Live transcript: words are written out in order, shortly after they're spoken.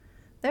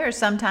There are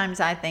sometimes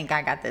I think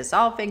I got this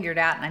all figured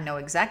out and I know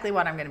exactly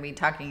what I'm going to be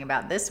talking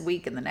about this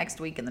week and the next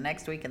week and the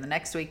next week and the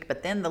next week,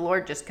 but then the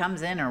Lord just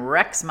comes in and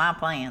wrecks my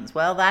plans.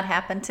 Well, that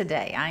happened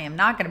today. I am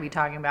not going to be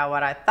talking about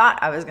what I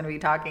thought I was going to be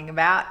talking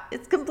about.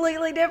 It's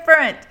completely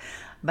different.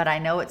 But I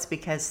know it's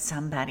because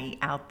somebody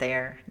out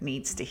there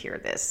needs to hear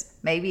this.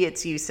 Maybe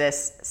it's you,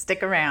 sis.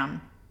 Stick around.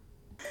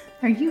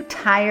 Are you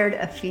tired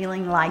of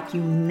feeling like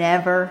you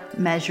never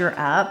measure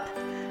up?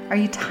 Are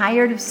you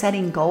tired of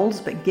setting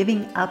goals but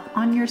giving up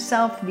on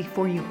yourself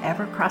before you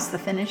ever cross the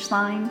finish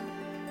line?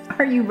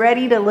 Are you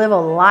ready to live a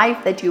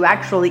life that you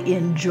actually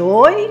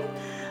enjoy?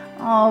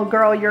 Oh,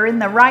 girl, you're in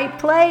the right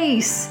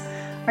place.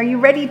 Are you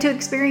ready to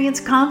experience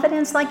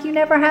confidence like you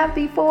never have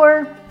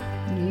before?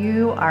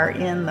 You are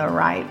in the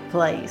right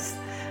place.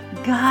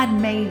 God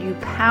made you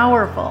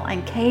powerful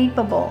and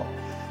capable.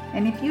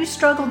 And if you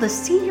struggle to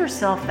see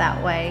yourself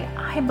that way,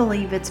 I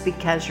believe it's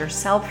because your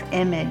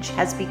self-image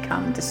has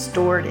become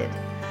distorted.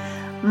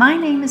 My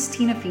name is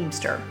Tina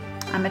Feemster.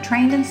 I'm a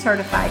trained and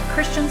certified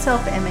Christian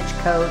self-image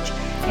coach,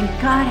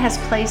 and God has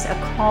placed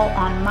a call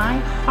on my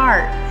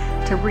heart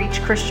to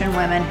reach Christian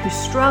women who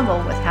struggle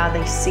with how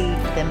they see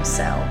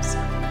themselves.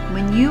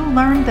 When you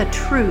learn the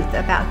truth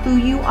about who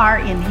you are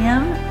in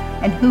Him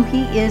and who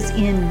He is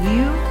in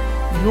you,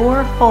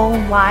 your whole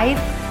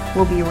life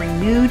will be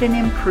renewed and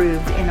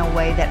improved in a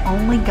way that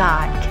only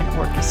God can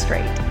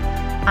orchestrate.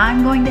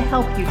 I'm going to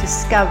help you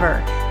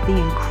discover the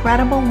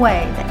incredible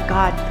way that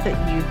God put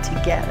you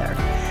together.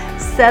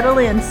 Settle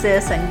in,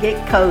 sis, and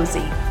get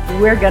cozy.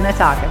 We're going to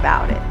talk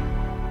about it.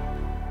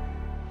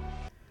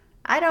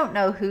 I don't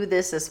know who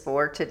this is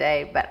for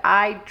today, but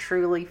I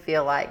truly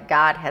feel like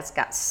God has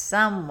got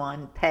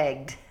someone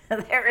pegged.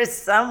 There is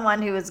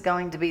someone who is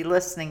going to be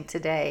listening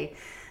today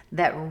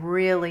that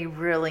really,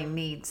 really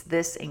needs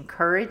this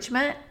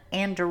encouragement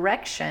and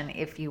direction,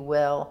 if you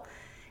will.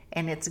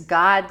 And it's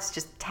God's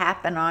just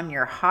tapping on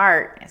your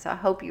heart. So I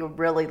hope you'll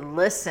really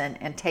listen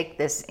and take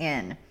this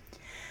in.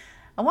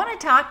 I want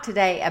to talk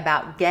today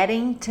about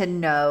getting to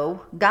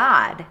know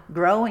God,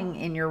 growing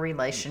in your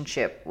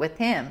relationship with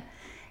Him.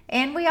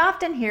 And we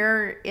often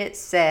hear it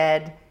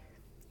said,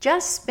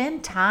 just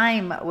spend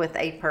time with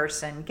a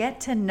person,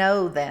 get to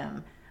know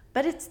them.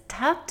 But it's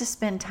tough to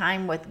spend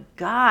time with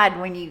God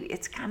when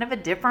it's kind of a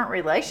different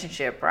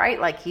relationship,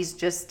 right? Like He's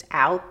just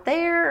out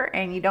there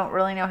and you don't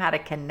really know how to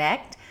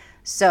connect.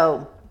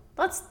 So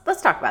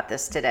let's talk about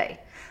this today.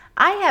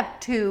 I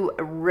have two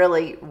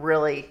really,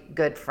 really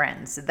good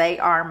friends. They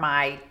are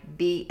my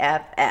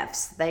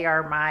BFFs. They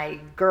are my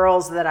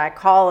girls that I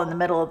call in the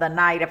middle of the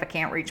night if I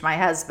can't reach my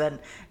husband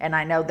and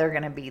I know they're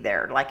going to be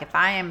there. Like if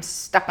I am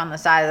stuck on the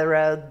side of the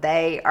road,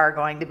 they are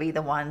going to be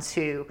the ones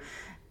who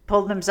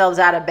pull themselves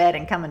out of bed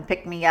and come and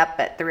pick me up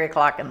at 3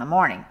 o'clock in the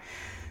morning.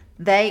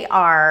 They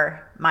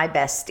are my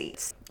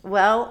besties.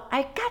 Well,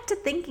 I got to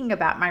thinking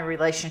about my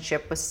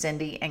relationship with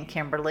Cindy and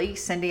Kimberly.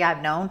 Cindy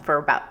I've known for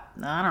about,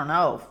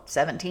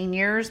 17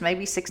 years,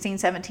 maybe 16,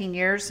 17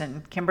 years,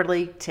 and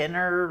Kimberly 10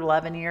 or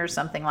 11 years,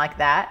 something like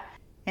that.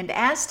 And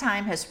as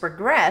time has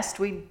progressed,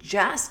 we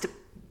just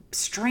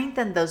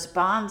strengthened those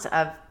bonds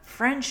of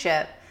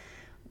friendship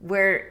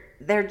where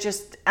they're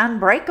just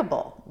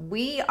unbreakable.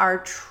 We are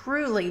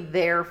truly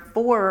there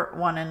for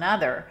one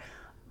another.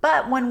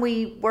 But when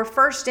we were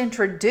first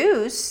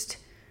introduced,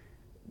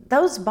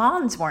 those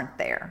bonds weren't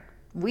there.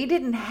 We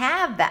didn't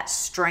have that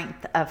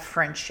strength of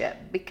friendship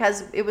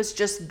because it was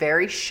just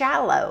very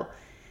shallow.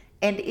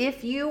 And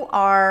if you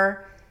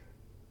are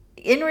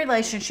in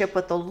relationship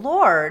with the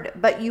Lord,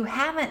 but you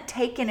haven't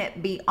taken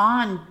it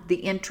beyond the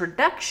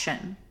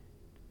introduction,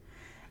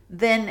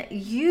 then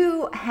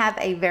you have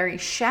a very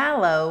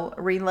shallow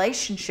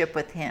relationship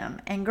with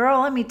Him. And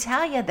girl, let me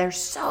tell you, there's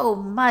so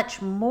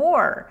much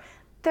more.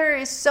 There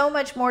is so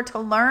much more to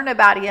learn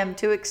about Him,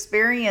 to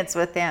experience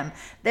with Him.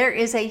 There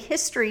is a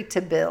history to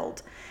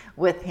build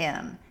with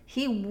Him.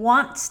 He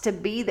wants to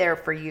be there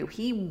for you.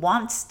 He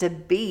wants to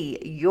be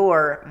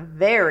your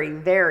very,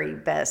 very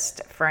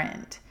best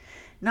friend.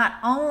 Not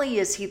only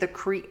is He the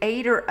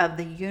creator of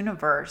the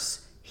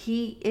universe,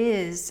 He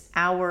is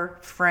our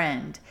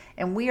friend.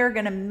 And we are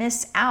going to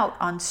miss out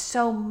on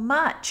so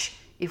much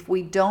if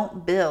we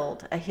don't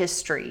build a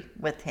history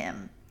with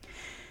Him.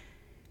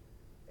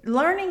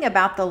 Learning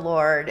about the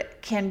Lord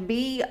can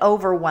be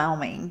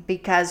overwhelming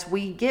because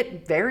we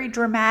get very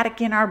dramatic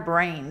in our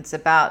brains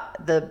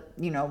about the,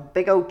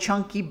 big old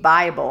chunky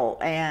Bible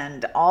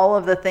and all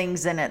of the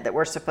things in it that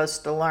we're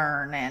supposed to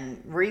learn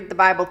and read the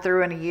Bible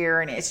through in a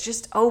year. And it's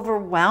just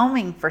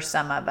overwhelming for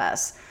some of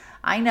us.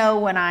 I know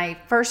when I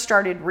first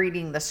started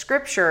reading the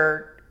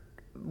scripture,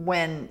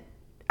 when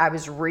I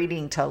was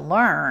reading to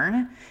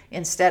learn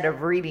instead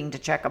of reading to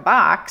check a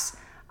box,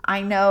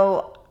 I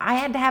know I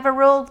had to have a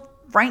real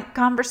frank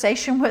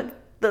conversation with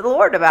the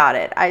Lord about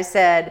it. I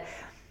said,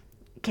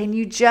 can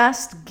you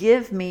just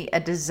give me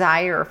a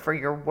desire for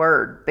your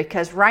word?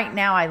 Because right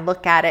now I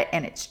look at it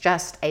and it's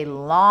just a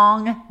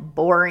long,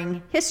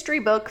 boring history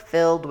book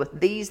filled with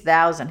these,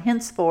 thous, and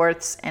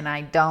henceforths, and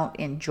I don't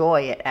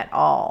enjoy it at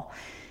all.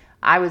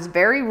 I was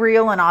very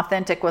real and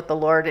authentic with the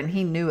Lord, and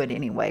he knew it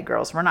anyway,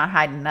 girls. We're not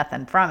hiding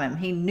nothing from him.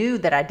 He knew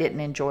that I didn't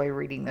enjoy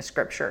reading the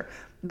scripture,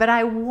 but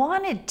I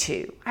wanted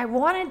to. I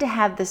wanted to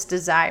have this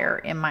desire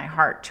in my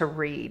heart to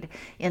read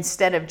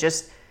instead of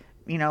just,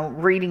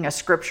 reading a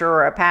scripture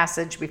or a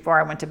passage before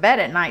I went to bed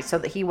at night so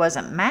that he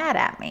wasn't mad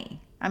at me.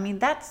 I mean,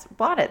 that's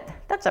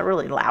a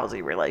really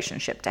lousy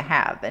relationship to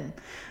have, and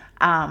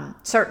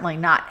certainly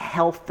not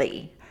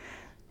healthy.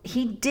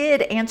 He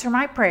did answer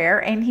my prayer,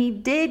 and he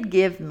did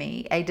give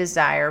me a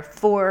desire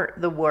for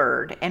the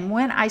word. And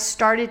when I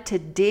started to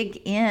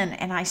dig in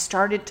and I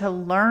started to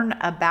learn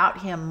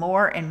about him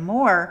more and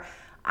more,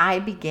 I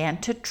began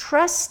to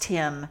trust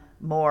him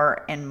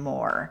more and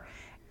more.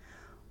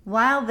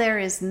 While there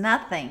is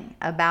nothing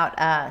about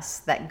us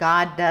that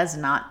God does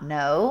not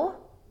know,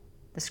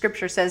 the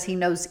scripture says he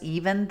knows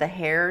even the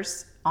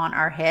hairs on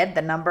our head,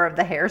 the number of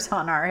the hairs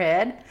on our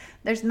head.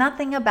 There's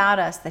nothing about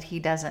us that he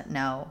doesn't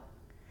know.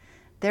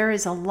 There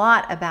is a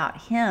lot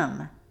about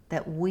him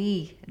that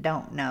we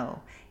don't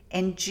know.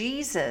 And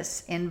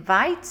Jesus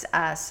invites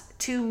us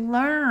to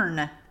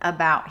learn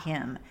about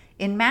him.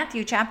 In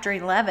Matthew chapter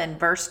 11,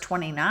 verse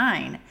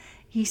 29,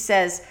 he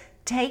says,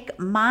 "Take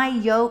my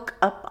yoke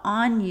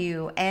upon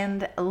you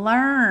and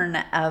learn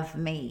of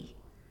me."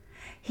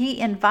 He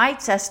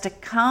invites us to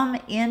come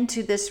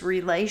into this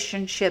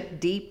relationship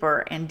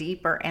deeper and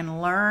deeper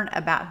and learn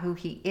about who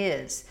he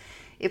is.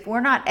 If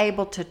we're not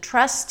able to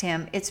trust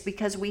him, it's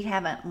because we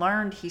haven't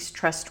learned he's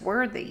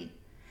trustworthy.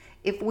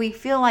 If we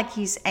feel like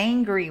he's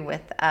angry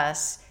with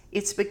us,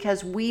 it's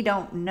because we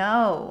don't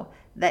know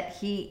that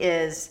he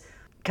is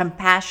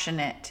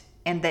compassionate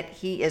and that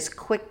he is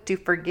quick to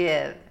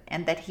forgive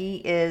and that he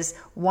is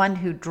one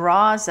who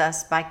draws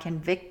us by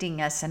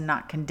convicting us and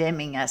not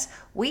condemning us.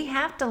 We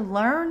have to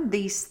learn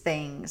these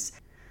things.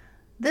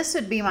 This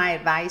would be my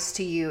advice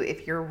to you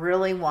if you're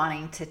really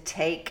wanting to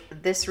take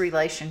this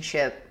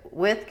relationship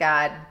with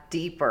God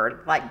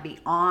deeper, like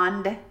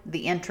beyond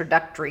the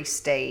introductory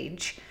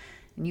stage,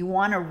 and you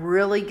want to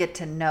really get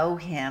to know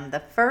him. The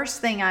first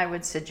thing I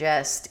would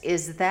suggest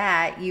is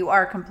that you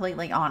are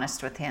completely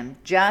honest with him.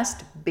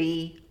 Just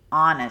be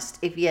honest.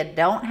 If you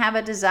don't have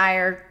a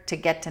desire to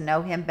get to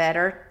know him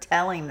better,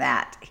 tell him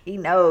that. He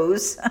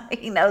knows.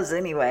 He knows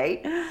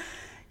anyway.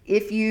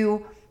 If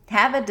you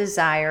have a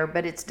desire,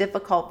 but it's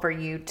difficult for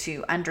you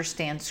to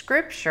understand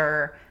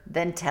scripture,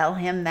 then tell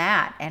him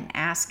that and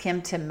ask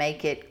him to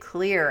make it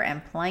clear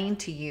and plain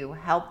to you,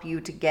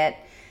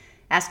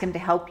 ask him to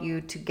help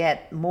you to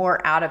get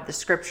more out of the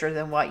scripture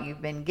than what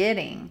you've been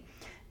getting.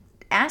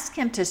 Ask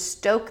him to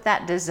stoke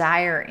that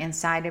desire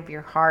inside of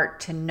your heart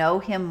to know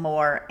him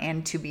more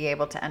and to be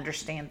able to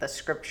understand the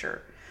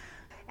scripture.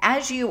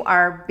 As you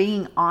are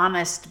being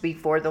honest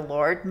before the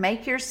Lord,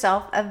 make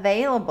yourself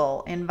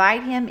available.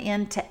 Invite him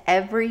into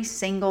every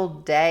single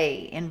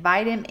day.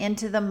 Invite him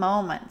into the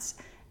moments.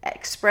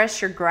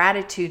 Express your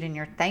gratitude and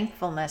your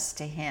thankfulness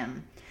to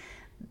him.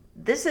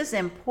 This is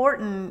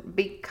important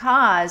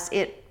because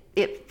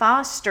it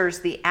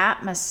fosters the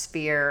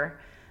atmosphere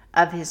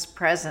of his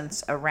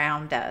presence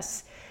around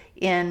us.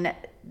 In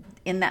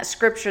that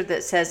scripture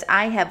that says,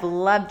 "I have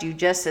loved you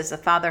just as the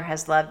Father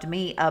has loved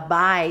me,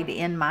 abide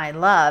in my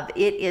love."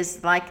 It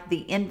is like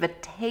the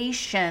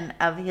invitation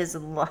of his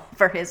love,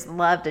 for his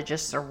love to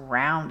just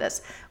surround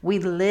us. We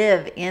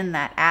live in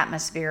that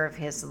atmosphere of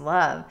his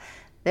love.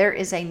 There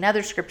is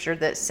another scripture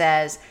that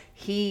says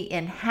he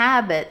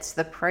inhabits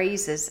the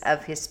praises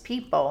of his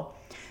people.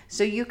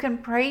 So you can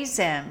praise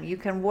him, you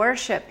can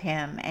worship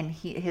him, and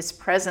his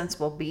presence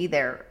will be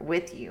there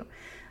with you.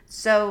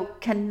 So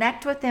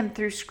connect with him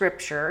through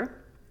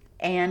scripture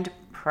and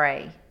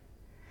pray.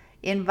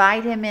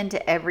 Invite him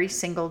into every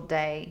single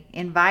day.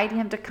 Invite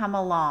him to come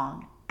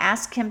along.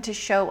 Ask him to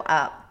show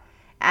up.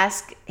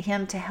 Ask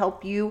him to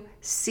help you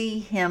see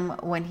him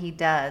when he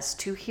does,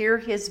 to hear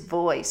his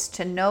voice,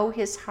 to know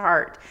his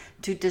heart,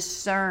 to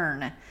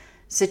discern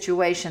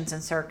situations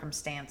and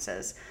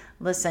circumstances.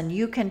 Listen,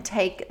 you can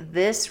take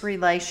this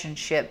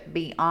relationship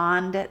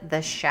beyond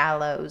the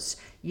shallows.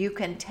 You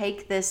can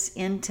take this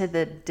into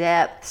the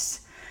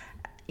depths,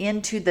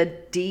 into the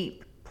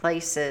deep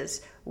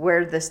places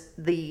where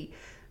the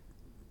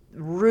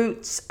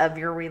roots of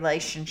your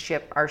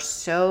relationship are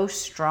so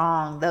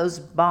strong. Those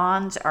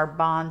bonds are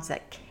bonds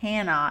that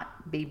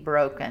cannot be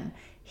broken.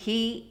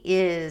 He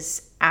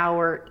is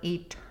our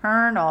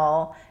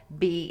eternal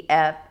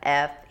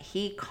BFF.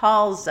 He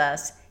calls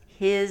us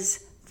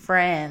his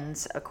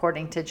friends,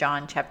 according to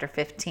John chapter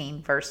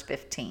 15, verse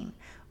 15.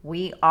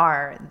 We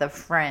are the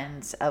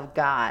friends of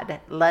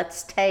God.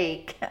 Let's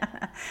take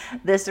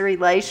this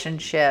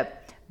relationship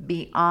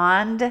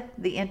beyond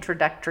the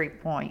introductory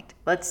point.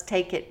 Let's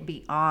take it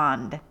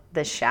beyond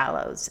the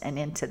shallows and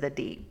into the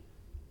deep.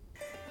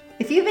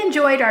 If you've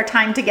enjoyed our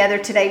time together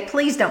today,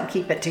 please don't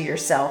keep it to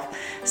yourself.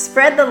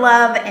 Spread the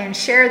love and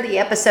share the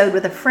episode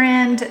with a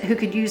friend who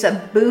could use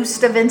a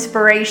boost of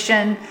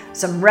inspiration,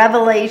 some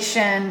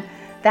revelation.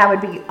 That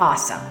would be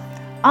awesome.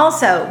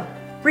 Also,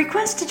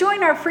 request to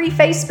join our free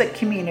Facebook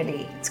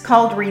community. It's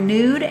called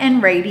Renewed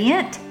and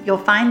Radiant. You'll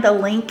find the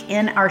link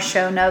in our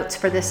show notes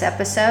for this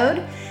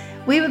episode.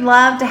 We would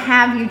love to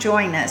have you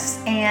join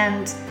us.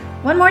 And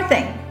one more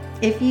thing,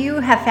 if you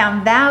have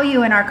found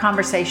value in our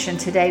conversation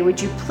today, would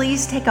you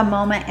please take a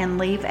moment and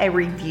leave a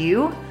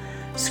review?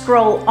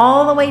 Scroll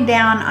all the way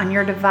down on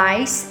your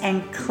device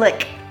and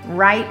click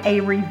Write a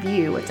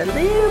Review. It's a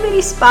little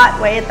bitty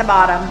spot way at the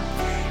bottom.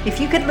 If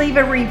you could leave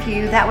a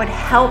review, that would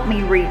help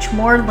me reach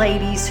more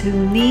ladies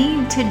who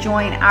need to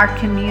join our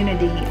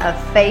community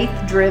of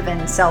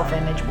faith-driven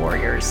self-image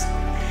warriors.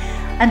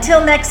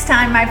 Until next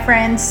time, my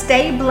friends,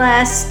 stay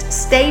blessed,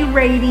 stay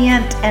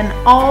radiant, and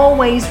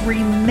always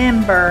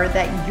remember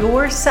that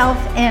your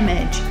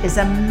self-image is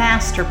a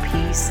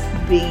masterpiece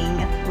being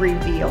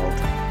revealed.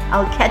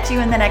 I'll catch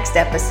you in the next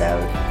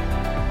episode.